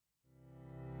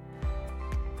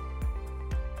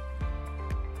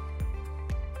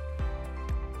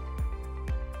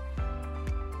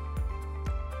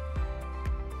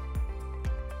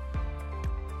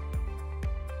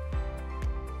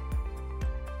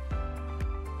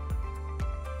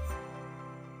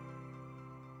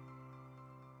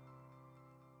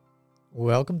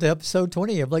Welcome to episode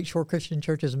 20 of Lakeshore Christian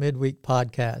Church's Midweek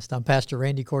Podcast. I'm Pastor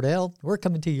Randy Cordell. We're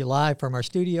coming to you live from our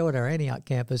studio at our Antioch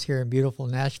campus here in beautiful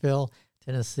Nashville,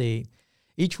 Tennessee.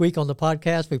 Each week on the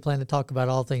podcast, we plan to talk about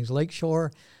all things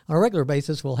Lakeshore. On a regular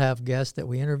basis, we'll have guests that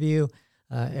we interview.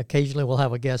 Occasionally, we'll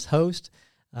have a guest host.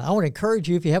 I want to encourage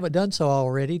you, if you haven't done so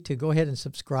already, to go ahead and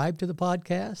subscribe to the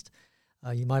podcast.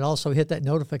 You might also hit that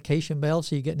notification bell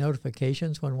so you get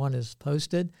notifications when one is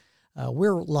posted.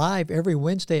 We're live every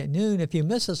Wednesday at noon. If you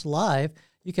miss us live,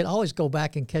 you can always go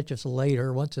back and catch us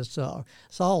later. Once it's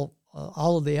all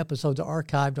of the episodes are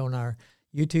archived on our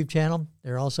YouTube channel.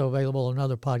 They're also available on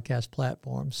other podcast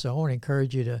platforms. So I want to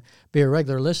encourage you to be a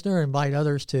regular listener and invite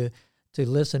others to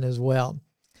listen as well.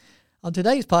 On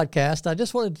today's podcast, I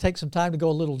just wanted to take some time to go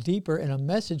a little deeper in a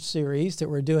message series that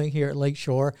we're doing here at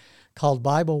Lakeshore called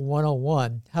Bible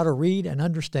 101, How to Read and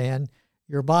Understand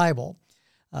Your Bible.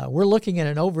 We're looking at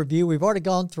an overview. We've already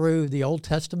gone through the Old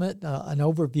Testament, an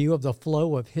overview of the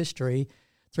flow of history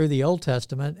through the Old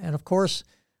Testament. And of course,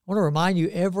 I want to remind you,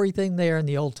 everything there in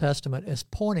the Old Testament is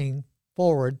pointing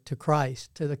forward to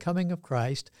Christ, to the coming of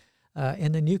Christ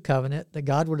in the new covenant that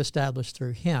God would establish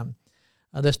through him.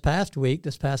 This past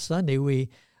Sunday, we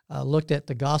looked at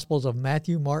the Gospels of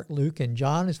Matthew, Mark, Luke, and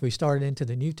John as we started into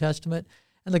the New Testament.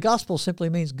 And the Gospel simply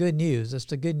means good news. It's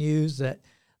the good news that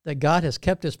God has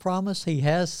kept his promise. He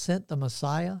has sent the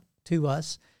Messiah to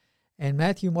us. And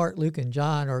Matthew, Mark, Luke, and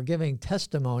John are giving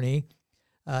testimony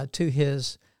to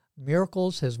his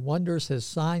miracles, his wonders, his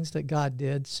signs that God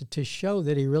did to show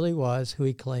that he really was who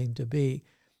he claimed to be.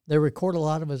 They record a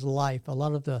lot of his life, a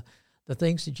lot of the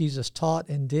things that Jesus taught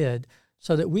and did,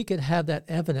 so that we could have that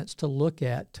evidence to look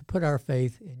at, to put our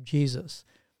faith in Jesus.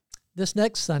 This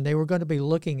next Sunday, we're going to be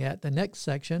looking at the next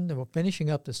section, and we're finishing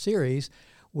up the series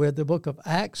with the book of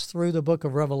Acts through the book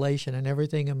of Revelation and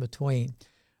everything in between.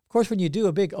 Of course, when you do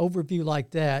a big overview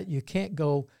like that, you can't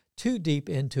go too deep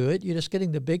into it. You're just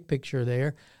getting the big picture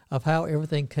there of how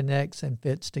everything connects and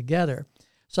fits together.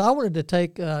 So I wanted to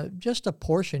take just a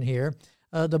portion here.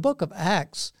 The book of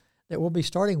Acts that we'll be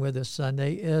starting with this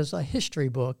Sunday is a history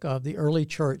book of the early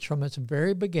church from its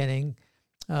very beginning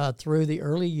through the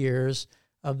early years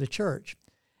of the church.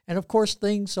 And of course,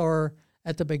 things are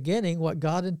at the beginning what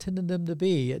God intended them to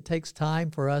be. It takes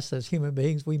time for us as human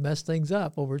beings. We mess things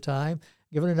up over time.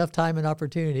 Given enough time and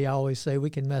opportunity, I always say we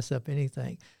can mess up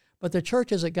anything. But the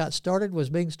church as it got started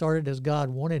was being started as God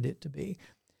wanted it to be.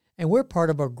 And we're part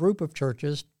of a group of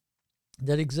churches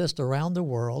that exist around the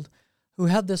world who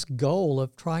have this goal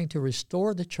of trying to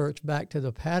restore the church back to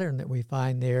the pattern that we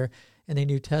find there in the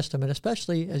New Testament,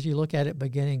 especially as you look at it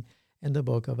beginning in the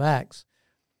book of Acts.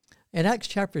 In Acts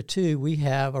chapter 2, we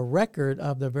have a record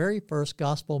of the very first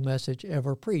gospel message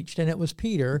ever preached, and it was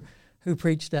Peter who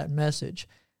preached that message.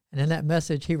 And in that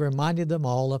message, he reminded them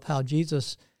all of how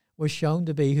Jesus was shown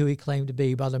to be who he claimed to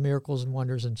be by the miracles and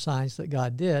wonders and signs that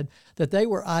God did, that they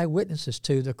were eyewitnesses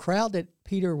to. The crowd that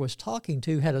Peter was talking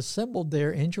to had assembled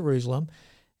there in Jerusalem.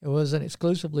 It was an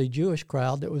exclusively Jewish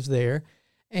crowd that was there,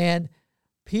 and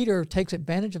Peter takes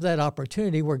advantage of that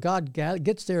opportunity where God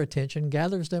gets their attention,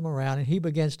 gathers them around, and he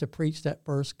begins to preach that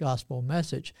first gospel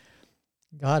message.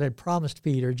 God had promised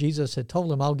Peter, Jesus had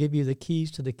told him, I'll give you the keys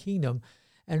to the kingdom.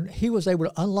 And he was able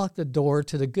to unlock the door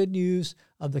to the good news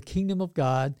of the kingdom of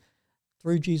God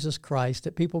through Jesus Christ,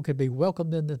 that people could be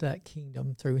welcomed into that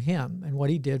kingdom through him and what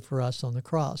he did for us on the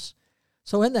cross.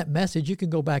 So in that message, you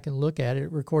can go back and look at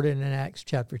it, recorded in Acts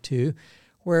chapter 2,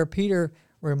 where Peter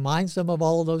reminds them of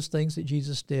all of those things that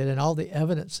Jesus did and all the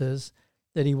evidences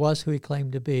that he was who he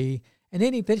claimed to be. And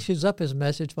then he finishes up his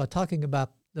message by talking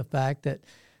about the fact that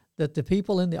the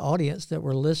people in the audience that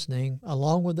were listening,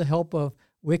 along with the help of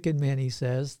wicked men, he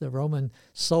says, the Roman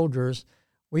soldiers,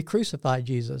 we crucified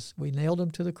Jesus. We nailed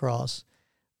him to the cross.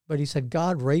 But he said,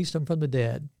 God raised him from the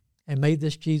dead and made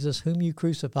this Jesus whom you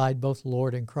crucified both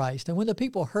Lord and Christ. And when the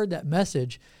people heard that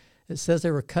message, it says they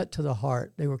were cut to the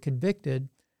heart. They were convicted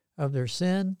of their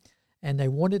sin, and they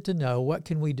wanted to know, what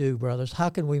can we do, brothers? How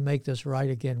can we make this right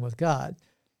again with God?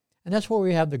 And that's where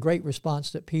we have the great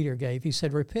response that Peter gave. He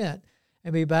said, repent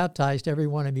and be baptized, every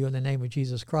one of you, in the name of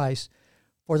Jesus Christ,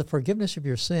 for the forgiveness of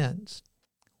your sins.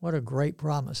 What a great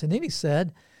promise. And then he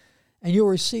said, and you'll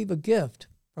receive a gift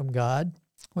from God.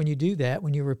 When you do that,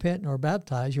 when you repent and are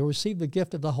baptized, you'll receive the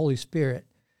gift of the Holy Spirit.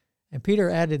 And Peter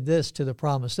added this to the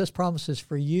promise. This promise is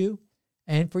for you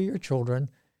and for your children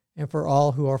and for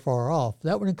all who are far off.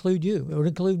 That would include you. It would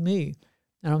include me.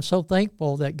 And I'm so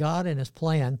thankful that God in his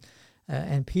plan,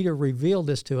 and Peter revealed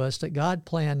this to us, that God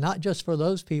planned not just for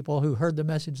those people who heard the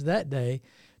message that day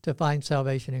to find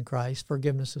salvation in Christ,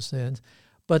 forgiveness of sins,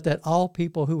 but that all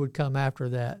people who would come after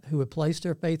that, who would place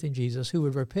their faith in Jesus, who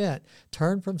would repent,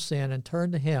 turn from sin and turn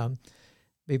to him,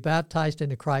 be baptized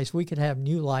into Christ, we could have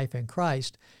new life in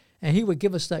Christ, and he would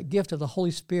give us that gift of the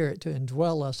Holy Spirit to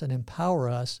indwell us and empower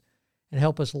us and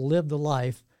help us live the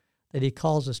life that he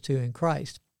calls us to in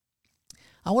Christ.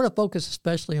 I want to focus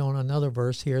especially on another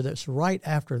verse here that's right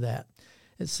after that.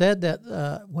 It said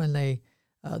that when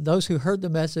those who heard the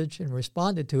message and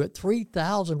responded to it,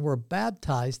 3,000 were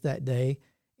baptized that day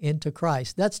into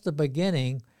Christ. That's the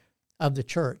beginning of the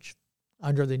church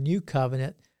under the new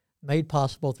covenant made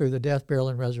possible through the death, burial,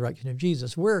 and resurrection of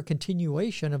Jesus. We're a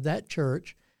continuation of that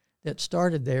church that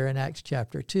started there in Acts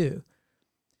chapter 2.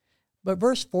 But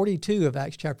verse 42 of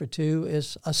Acts chapter 2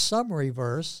 is a summary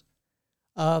verse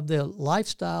of the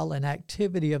lifestyle and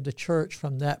activity of the church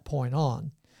from that point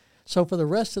on. So for the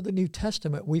rest of the New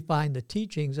Testament, we find the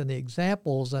teachings and the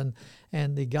examples and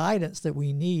the guidance that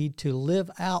we need to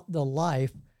live out the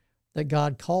life that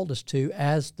God called us to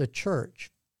as the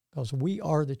church, because we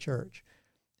are the church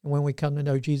when we come to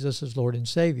know Jesus as Lord and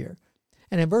Savior.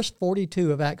 And in verse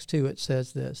 42 of Acts 2, it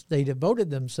says this: they devoted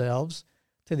themselves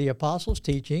to the apostles'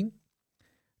 teaching,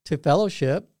 to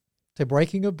fellowship, to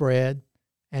breaking of bread,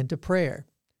 and to prayer.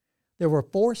 There were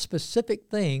 4 specific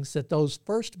things that those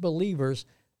first believers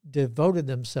devoted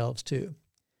themselves to.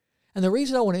 And the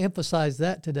reason I want to emphasize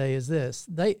that today is this: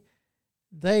 they,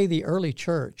 the early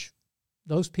church,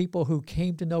 those people who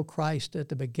came to know Christ at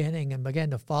the beginning and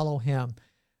began to follow him,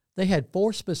 they had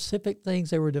 4 specific things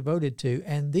they were devoted to,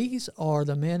 and these are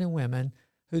the men and women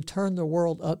who turned the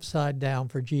world upside down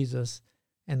for Jesus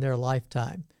in their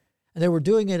lifetime. And they were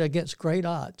doing it against great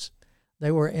odds.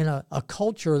 They were in a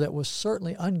culture that was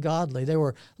certainly ungodly. They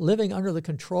were living under the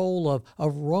control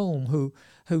of Rome,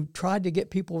 who tried to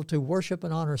get people to worship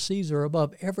and honor Caesar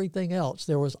above everything else.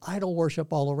 There was idol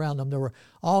worship all around them. There were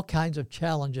all kinds of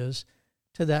challenges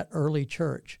to that early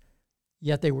church.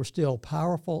 Yet they were still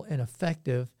powerful and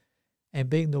effective and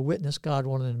being the witness God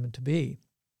wanted them to be.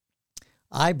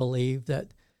 I believe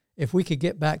that if we could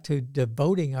get back to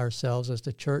devoting ourselves as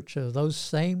the church to those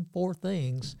same 4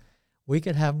 things, we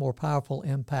could have more powerful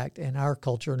impact in our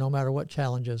culture no matter what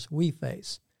challenges we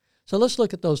face. So let's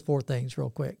look at those 4 things real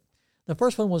quick. The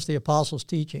first one was the apostles'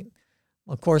 teaching.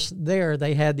 Of course, there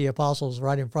they had the apostles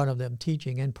right in front of them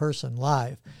teaching in person,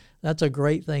 live. That's a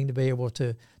great thing to be able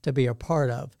to be a part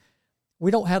of.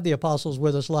 We don't have the apostles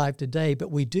with us live today,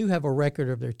 but we do have a record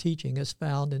of their teaching as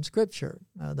found in Scripture.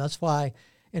 That's why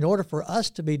in order for us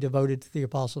to be devoted to the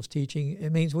apostles' teaching,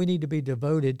 it means we need to be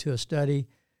devoted to a study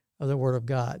of the Word of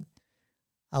God.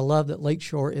 I love that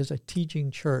Lakeshore is a teaching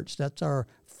church. That's our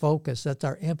focus. That's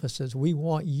our emphasis. We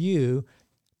want you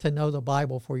to know the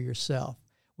Bible for yourself.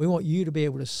 We want you to be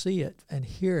able to see it and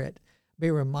hear it,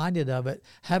 be reminded of it,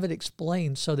 have it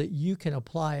explained so that you can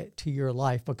apply it to your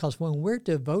life. Because when we're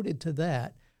devoted to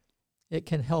that, it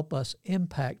can help us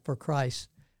impact for Christ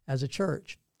as a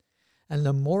church. And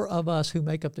the more of us who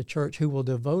make up the church who will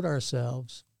devote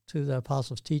ourselves to the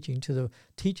apostles' teaching, to the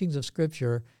teachings of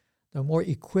Scripture, the more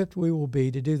equipped we will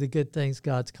be to do the good things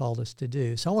God's called us to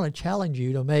do. So I want to challenge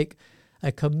you to make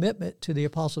a commitment to the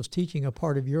apostles' teaching a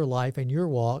part of your life and your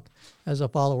walk as a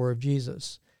follower of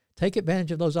Jesus. Take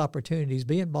advantage of those opportunities.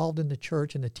 Be involved in the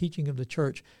church and the teaching of the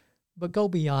church, but go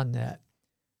beyond that.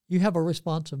 You have a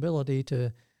responsibility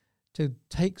to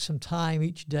take some time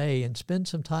each day and spend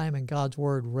some time in God's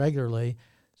Word regularly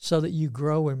so that you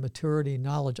grow in maturity,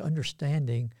 knowledge,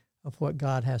 understanding of what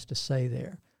God has to say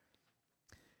there.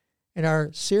 In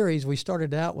our series, we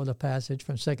started out with a passage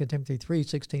from 2 Timothy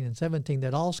 3:16 and 17,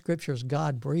 that all Scripture is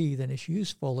God-breathed and it's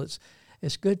useful.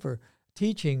 It's good for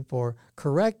teaching, for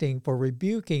correcting, for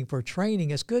rebuking, for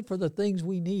training. It's good for the things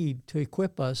we need to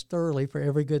equip us thoroughly for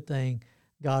every good thing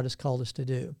God has called us to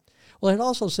do. Well, it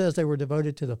also says they were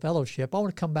devoted to the fellowship. I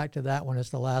want to come back to that one as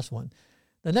the last one.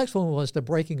 The next one was the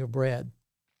breaking of bread.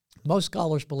 Most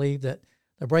scholars believe that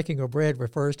the breaking of bread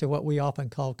refers to what we often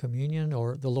call communion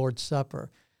or the Lord's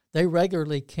Supper. They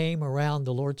regularly came around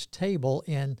the Lord's table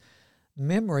in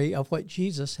memory of what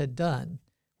Jesus had done.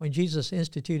 When Jesus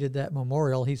instituted that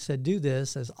memorial, he said, "Do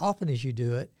this as often as you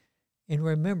do it in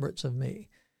remembrance of me."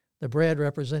 The bread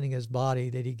representing his body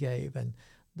that he gave, and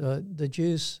the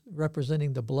juice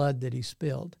representing the blood that he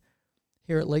spilled.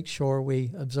 Here at Lakeshore,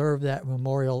 we observe that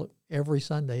memorial every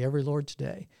Sunday, every Lord's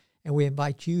Day, and we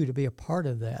invite you to be a part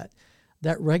of that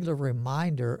regular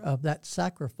reminder of that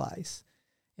sacrifice.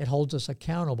 It holds us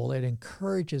accountable. It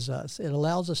encourages us. It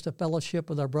allows us to fellowship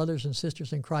with our brothers and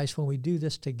sisters in Christ when we do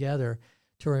this together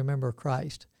to remember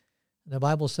Christ. The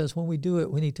Bible says when we do it,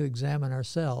 we need to examine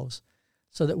ourselves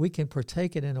so that we can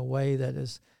partake it in a way that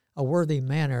is a worthy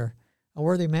manner A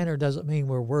worthy manner doesn't mean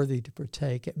we're worthy to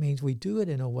partake. It means we do it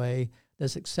in a way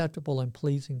that's acceptable and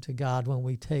pleasing to God when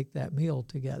we take that meal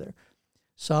together.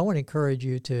 So I want to encourage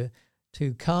you to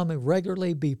come and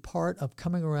regularly be part of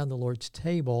coming around the Lord's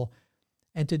table,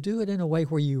 and to do it in a way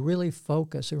where you really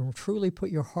focus and truly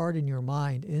put your heart and your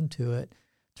mind into it,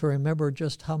 to remember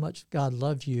just how much God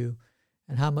loves you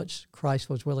and how much Christ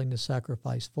was willing to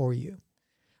sacrifice for you.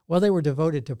 Well, they were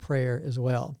devoted to prayer as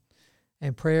well.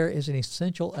 And prayer is an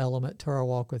essential element to our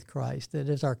walk with Christ. It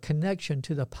is our connection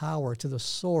to the power, to the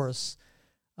source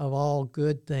of all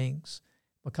good things,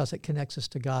 because it connects us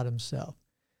to God himself.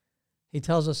 He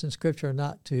tells us in Scripture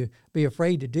not to be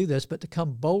afraid to do this, but to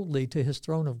come boldly to his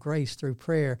throne of grace through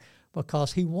prayer,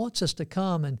 because he wants us to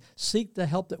come and seek the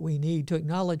help that we need, to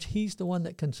acknowledge he's the one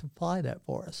that can supply that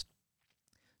for us.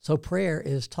 So prayer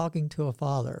is talking to a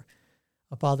Father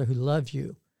who loves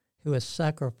you, who has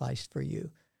sacrificed for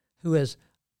you, who has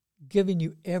given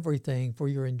you everything for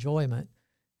your enjoyment,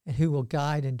 and who will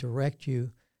guide and direct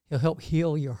you. He'll help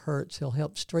heal your hurts. He'll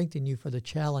help strengthen you for the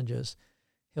challenges.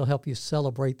 He'll help you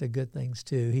celebrate the good things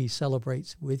too. He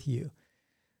celebrates with you.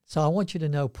 So I want you to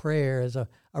know prayer is a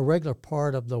regular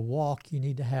part of the walk you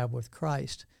need to have with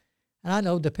Christ. And I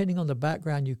know, depending on the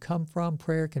background you come from,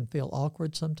 prayer can feel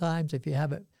awkward sometimes if you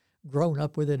haven't grown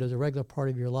up with it as a regular part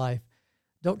of your life.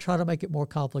 Don't try to make it more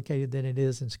complicated than it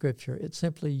is in Scripture. It's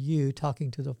simply you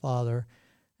talking to the Father,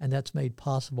 and that's made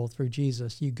possible through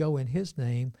Jesus. You go in his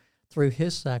name, through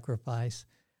his sacrifice,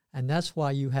 and that's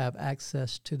why you have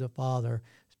access to the Father,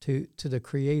 to the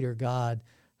Creator God,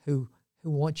 who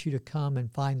wants you to come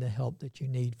and find the help that you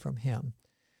need from him.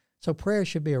 So prayer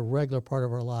should be a regular part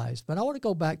of our lives. But I want to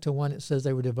go back to one that says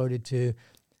they were devoted to.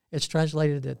 It's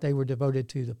translated that they were devoted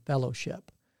to the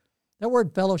fellowship. That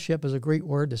word fellowship is a Greek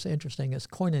word that's interesting. It's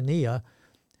koinonia.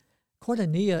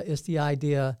 Koinonia is the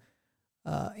idea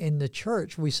in the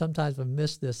church. We sometimes have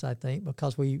missed this, I think,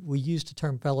 because we use the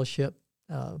term fellowship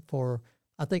for,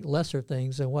 I think, lesser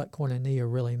things than what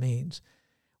koinonia really means.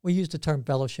 We use the term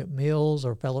fellowship meals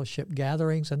or fellowship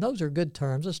gatherings, and those are good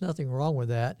terms. There's nothing wrong with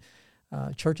that.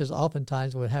 Churches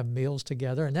oftentimes would have meals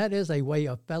together, and that is a way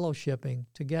of fellowshipping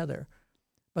together.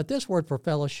 But this word for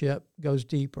fellowship goes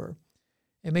deeper.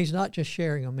 It means not just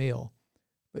sharing a meal,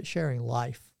 but sharing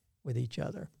life with each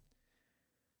other.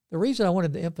 The reason I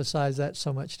wanted to emphasize that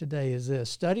so much today is this.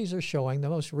 Studies are showing, the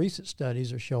most recent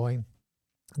studies are showing,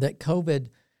 that COVID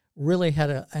really had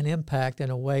an impact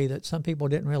in a way that some people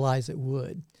didn't realize it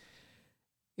would.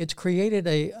 It's created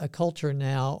a culture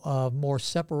now of more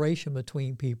separation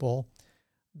between people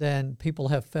than people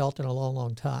have felt in a long,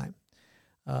 long time.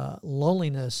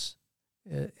 Loneliness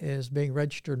is being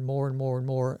registered more and more and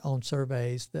more on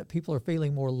surveys, that people are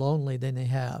feeling more lonely than they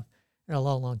have in a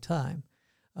long, long time.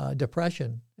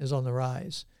 Depression is on the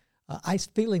rise.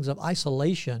 Feelings of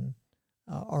isolation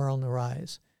are on the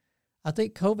rise. I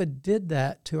think COVID did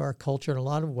that to our culture in a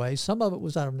lot of ways. Some of it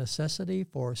was out of necessity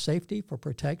for safety, for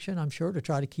protection, I'm sure, to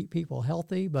try to keep people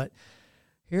healthy. But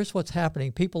here's what's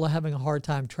happening. People are having a hard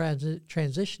time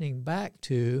transitioning back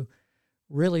to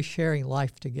really sharing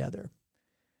life together.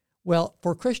 Well,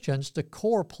 for Christians, the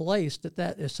core place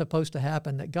that is supposed to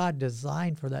happen, that God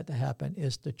designed for that to happen,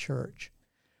 is the church.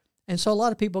 And so a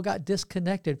lot of people got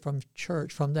disconnected from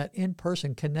church, from that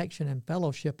in-person connection and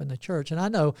fellowship in the church. And I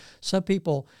know some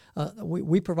people,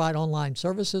 we provide online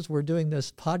services. We're doing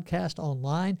this podcast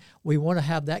online. We want to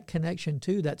have that connection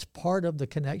too. That's part of the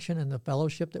connection and the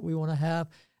fellowship that we want to have.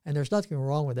 And there's nothing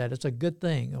wrong with that. It's a good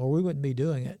thing, or we wouldn't be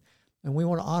doing it. And we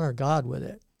want to honor God with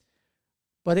it.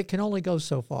 But it can only go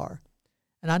so far.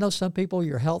 And I know some people,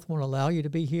 your health won't allow you to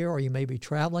be here, or you may be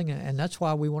traveling, and that's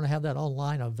why we want to have that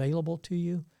online available to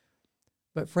you.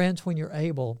 But friends, when you're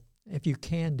able, if you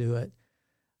can do it,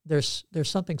 there's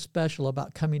something special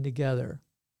about coming together,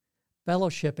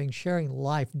 fellowshipping, sharing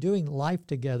life, doing life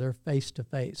together face to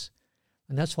face.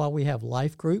 And that's why we have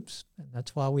life groups, and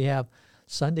that's why we have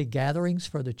Sunday gatherings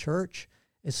for the church,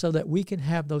 is so that we can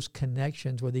have those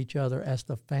connections with each other as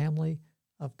the family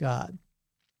of God.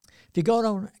 If you go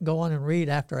on and read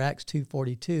after Acts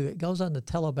 2:42, it goes on to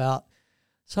tell about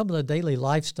some of the daily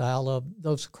lifestyle of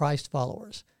those Christ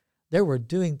followers. They were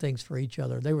doing things for each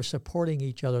other. They were supporting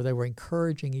each other. They were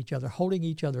encouraging each other, holding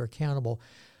each other accountable.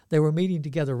 They were meeting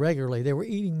together regularly. They were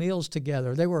eating meals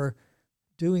together. They were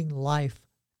doing life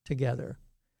together.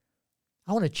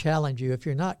 I want to challenge you, if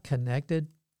you're not connected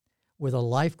with a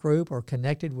life group or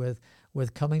connected with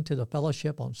coming to the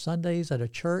fellowship on Sundays at a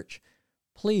church,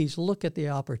 please look at the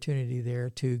opportunity there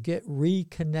to get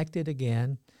reconnected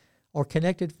again, or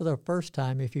connected for the first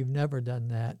time if you've never done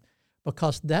that.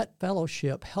 Because that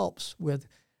fellowship helps with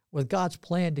with God's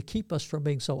plan to keep us from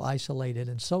being so isolated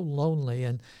and so lonely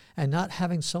and not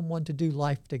having someone to do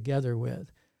life together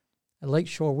with. At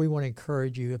Lakeshore, we want to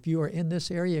encourage you. If you are in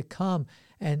this area, come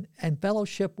and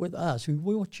fellowship with us.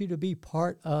 We want you to be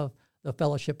part of the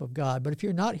fellowship of God. But if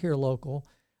you're not here local,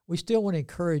 we still want to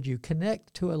encourage you.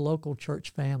 Connect to a local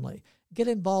church family. Get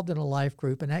involved in a life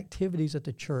group and activities at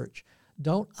the church.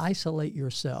 Don't isolate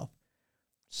yourself.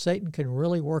 Satan can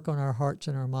really work on our hearts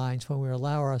and our minds when we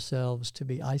allow ourselves to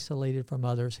be isolated from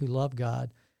others who love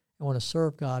God and want to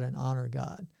serve God and honor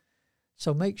God.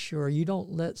 So make sure you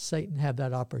don't let Satan have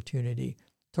that opportunity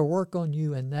to work on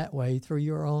you in that way through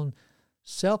your own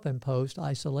self-imposed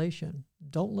isolation.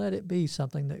 Don't let it be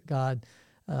something that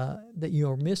that you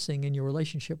are missing in your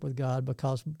relationship with God,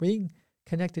 because being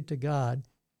connected to God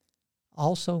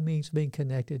also means being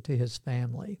connected to His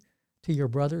family, to your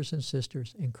brothers and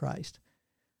sisters in Christ.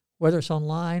 Whether it's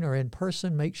online or in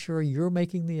person, make sure you're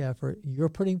making the effort, you're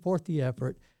putting forth the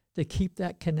effort to keep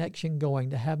that connection going,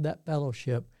 to have that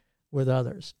fellowship with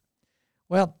others.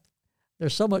 Well,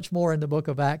 there's so much more in the book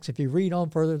of Acts. If you read on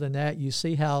further than that, you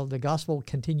see how the gospel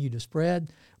continued to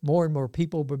spread. More and more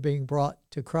people were being brought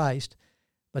to Christ.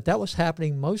 But that was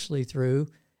happening mostly through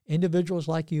individuals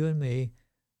like you and me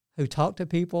who talked to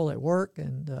people at work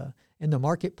and in the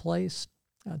marketplace,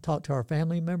 talked to our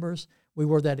family members. We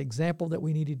were that example that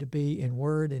we needed to be in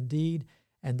word and deed,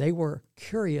 and they were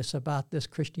curious about this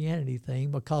Christianity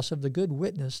thing because of the good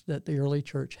witness that the early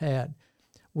church had.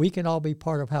 We can all be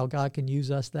part of how God can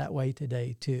use us that way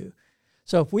today too.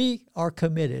 So if we are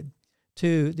committed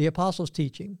to the apostles'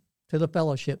 teaching, to the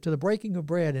fellowship, to the breaking of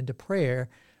bread, and to prayer,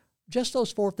 just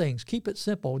those 4 things, keep it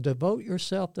simple, devote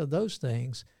yourself to those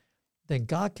things, then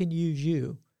God can use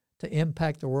you to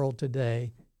impact the world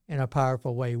today in a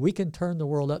powerful way. We can turn the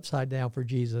world upside down for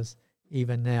Jesus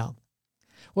even now.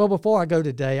 Well, before I go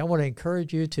today, I want to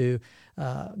encourage you to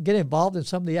get involved in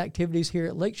some of the activities here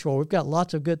at Lakeshore. We've got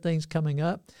lots of good things coming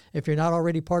up. If you're not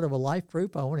already part of a life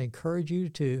group, I want to encourage you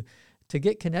to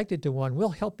get connected to one. We'll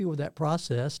help you with that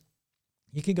process.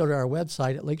 You can go to our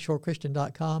website at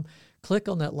lakeshorechristian.com, click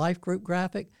on that life group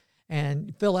graphic,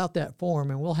 and fill out that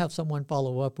form, and we'll have someone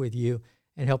follow up with you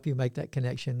and help you make that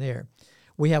connection there.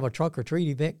 We have a trunk or treat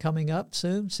event coming up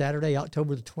soon, Saturday,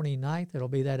 October the 29th. It'll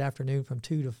be that afternoon from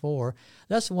 2 to 4.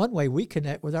 That's one way we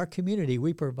connect with our community.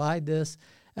 We provide this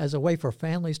as a way for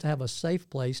families to have a safe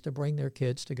place to bring their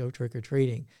kids to go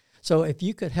trick-or-treating. So if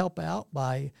you could help out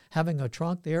by having a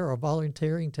trunk there or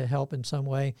volunteering to help in some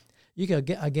way, you can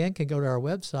go to our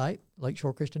website,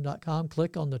 lakeshorechristian.com,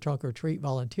 click on the trunk or treat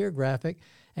volunteer graphic,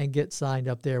 and get signed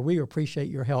up there. We appreciate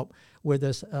your help with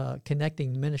this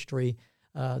connecting ministry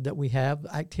that we have.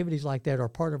 Activities like that are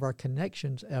part of our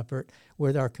connections effort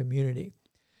with our community.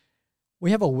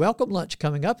 We have a welcome lunch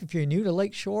coming up. If you're new to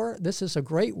Lakeshore, this is a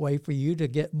great way for you to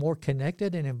get more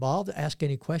connected and involved, ask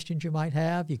any questions you might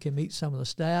have. You can meet some of the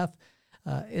staff.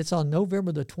 It's on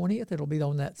November the 20th. It'll be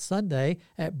on that Sunday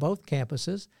at both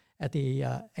campuses. At the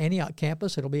Antioch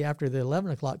campus, it'll be after the 11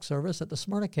 o'clock service. At the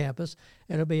Smyrna campus,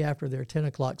 it'll be after their 10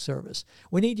 o'clock service.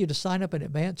 We need you to sign up in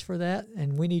advance for that,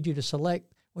 and we need you to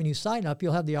select. When you sign up,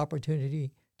 you'll have the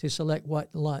opportunity to select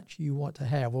what lunch you want to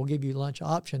have. We'll give you lunch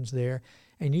options there,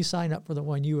 and you sign up for the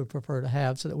one you would prefer to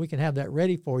have so that we can have that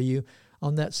ready for you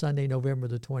on that Sunday, November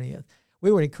the 20th.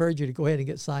 We would encourage you to go ahead and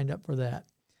get signed up for that.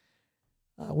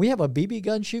 We have a BB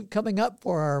gun shoot coming up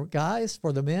for our guys,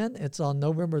 for the men. It's on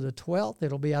November the 12th.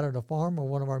 It'll be out at a farm where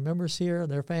one of our members here,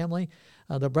 their family.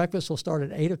 The breakfast will start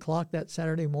at 8 o'clock that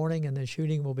Saturday morning, and the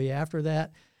shooting will be after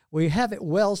that. We have it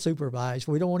well supervised.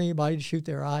 We don't want anybody to shoot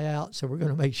their eye out, so we're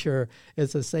going to make sure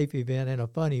it's a safe event and a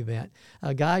fun event.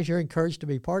 Guys, you're encouraged to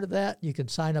be part of that. You can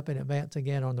sign up in advance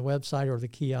again on the website or the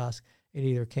kiosk at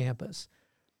either campus.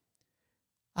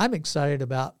 I'm excited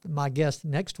about my guest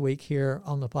next week here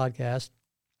on the podcast.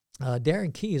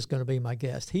 Darren Key is going to be my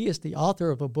guest. He is the author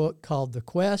of a book called The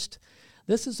Quest.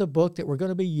 This is a book that we're going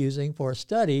to be using for a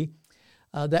study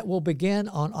that will begin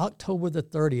on October the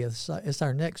 30th. So it's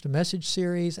our next message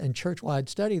series and church-wide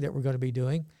study that we're going to be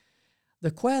doing. The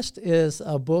Quest is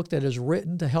a book that is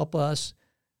written to help us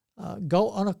go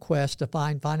on a quest to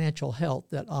find financial health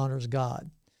that honors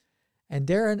God. And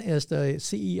Darren is the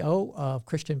CEO of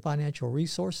Christian Financial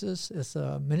Resources. It's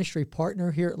a ministry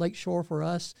partner here at Lakeshore for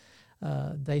us.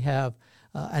 They have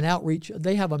an outreach.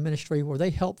 They have a ministry where they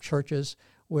help churches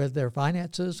with their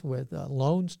finances, with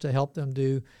loans to help them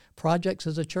do projects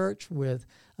as a church, with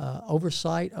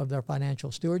oversight of their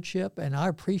financial stewardship. And I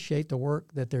appreciate the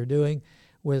work that they're doing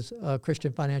with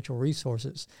Christian Financial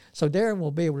Resources. So Darren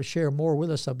will be able to share more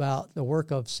with us about the work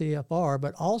of CFR,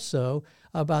 but also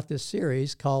about this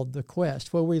series called The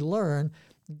Quest, where we learn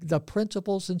the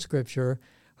principles in Scripture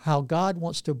how God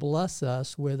wants to bless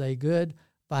us with a good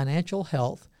financial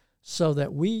health so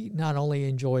that we not only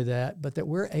enjoy that, but that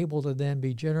we're able to then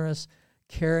be generous,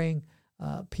 caring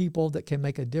people that can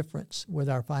make a difference with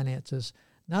our finances,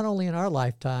 not only in our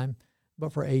lifetime,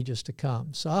 but for ages to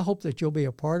come. So I hope that you'll be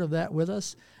a part of that with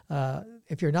us.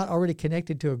 If you're not already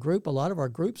connected to a group, a lot of our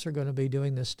groups are going to be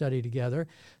doing this study together.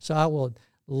 So I will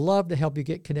love to help you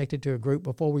get connected to a group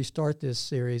before we start this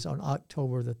series on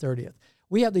October the 30th.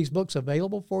 We have these books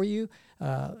available for you.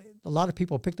 A lot of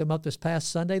people picked them up this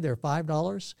past Sunday. They're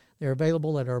 $5. They're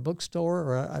available at our bookstore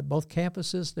or at both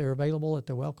campuses. They're available at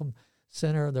the Welcome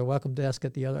Center, the Welcome Desk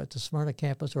at the Smyrna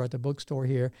campus, or at the bookstore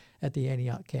here at the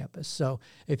Antioch campus. So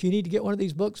if you need to get one of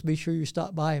these books, be sure you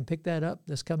stop by and pick that up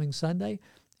this coming Sunday,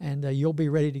 and you'll be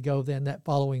ready to go then that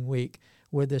following week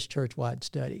with this church-wide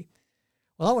study.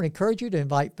 Well, I want to encourage you to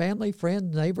invite family,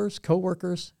 friends, neighbors,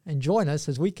 coworkers, and join us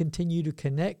as we continue to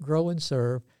connect, grow, and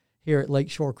serve here at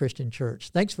Lakeshore Christian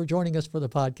Church. Thanks for joining us for the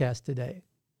podcast today.